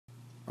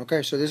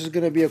Okay, so this is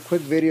going to be a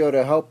quick video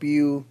to help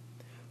you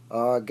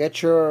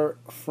get your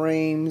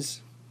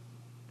frames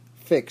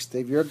fixed.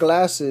 If your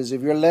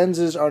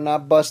lenses are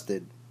not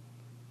busted,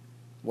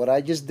 what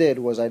I just did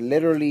was I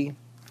literally,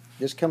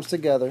 this comes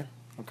together,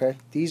 okay?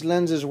 These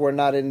lenses were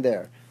not in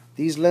there.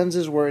 These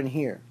lenses were in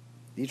here.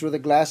 These were the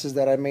glasses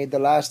that I made the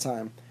last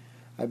time.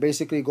 I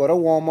basically go to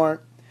Walmart,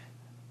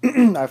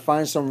 I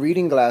find some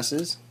reading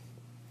glasses,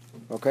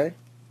 okay?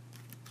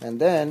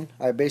 And then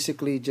I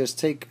basically just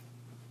take,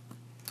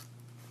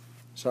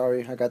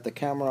 sorry, I got the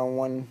camera on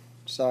one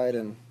side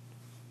and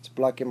it's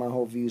blocking my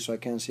whole view so I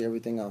can't see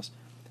everything else.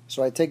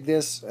 So I take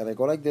this and I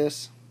go like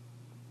this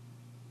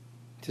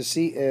to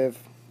see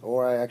if,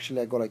 or I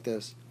go like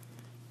this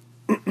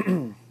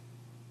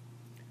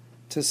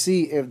to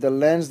see if the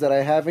lens that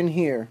I have in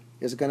here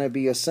is going to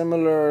be a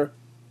similar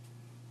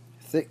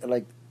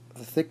like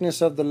the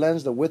thickness of the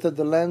lens, the width of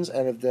the lens,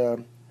 and if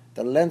the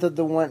length of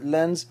the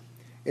lens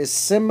is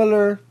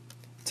similar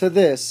to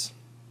this,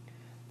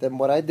 then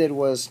what I did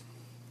was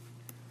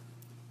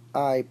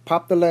I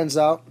popped the lens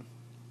out,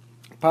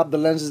 popped the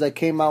lenses that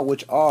came out,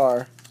 which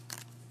are,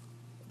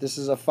 this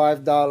is a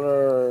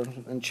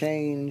 $5 and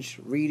change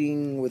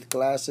reading with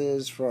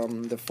glasses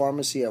from the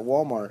pharmacy at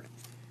Walmart.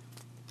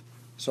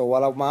 So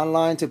while I'm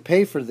online to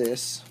pay for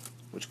this,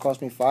 which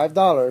cost me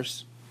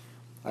 $5,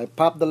 I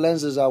popped the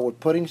lenses out with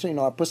putting,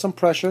 I put some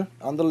pressure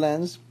on the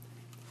lens,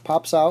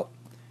 pops out.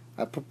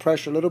 I put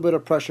pressure, a little bit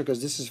of pressure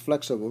because this is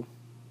flexible.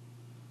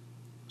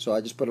 So I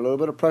just put a little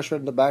bit of pressure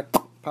in the back,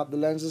 pop the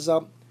lenses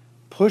up,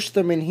 push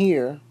them in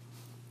here,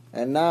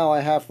 and now I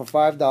have for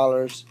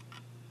 $5,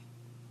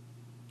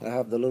 I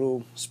have the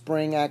little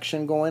spring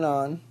action going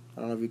on.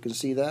 I don't know if you can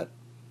see that.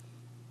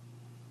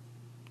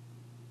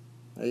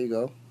 There you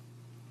go.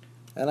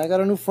 And I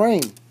got a new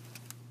frame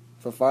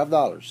for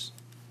 $5.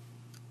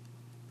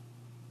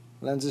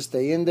 Lenses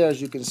stay in there,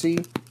 as you can see.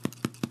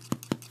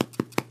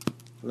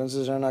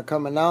 Lenses are not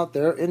coming out,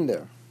 they're in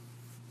there.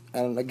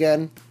 And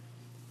again,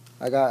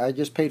 I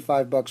just paid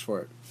 $5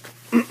 for it.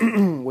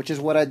 Which is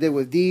what I did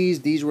with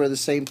these. These were the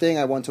same thing.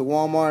 I went to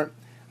Walmart,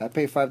 I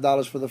paid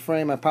 $5 for the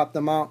frame, I popped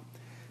them out.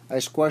 I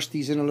squashed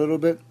these in a little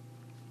bit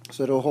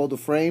so it'll hold the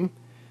frame,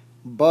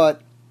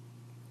 but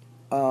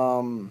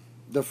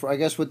I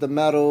guess with the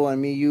metal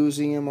and me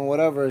using them or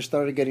whatever, it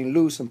started getting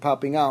loose and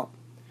popping out.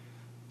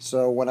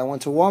 So when I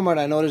went to Walmart,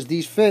 I noticed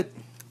these fit.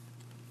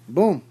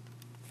 Boom,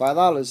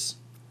 $5,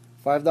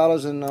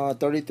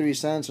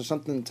 $5.33 or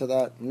something to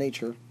that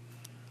nature.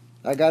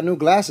 I got new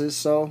glasses,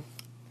 so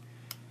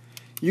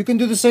you can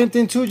do the same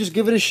thing too. Just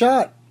give it a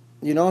shot.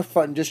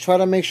 Just try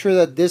to make sure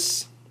that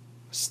that's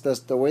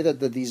the way that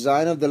the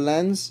design of the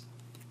lens,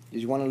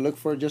 you want to look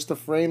for just a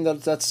frame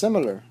that's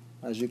similar.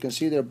 As you can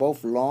see, they're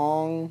both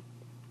long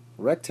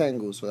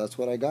rectangles, so that's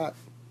what I got.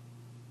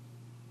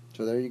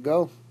 So there you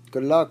go.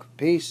 Good luck.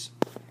 Peace.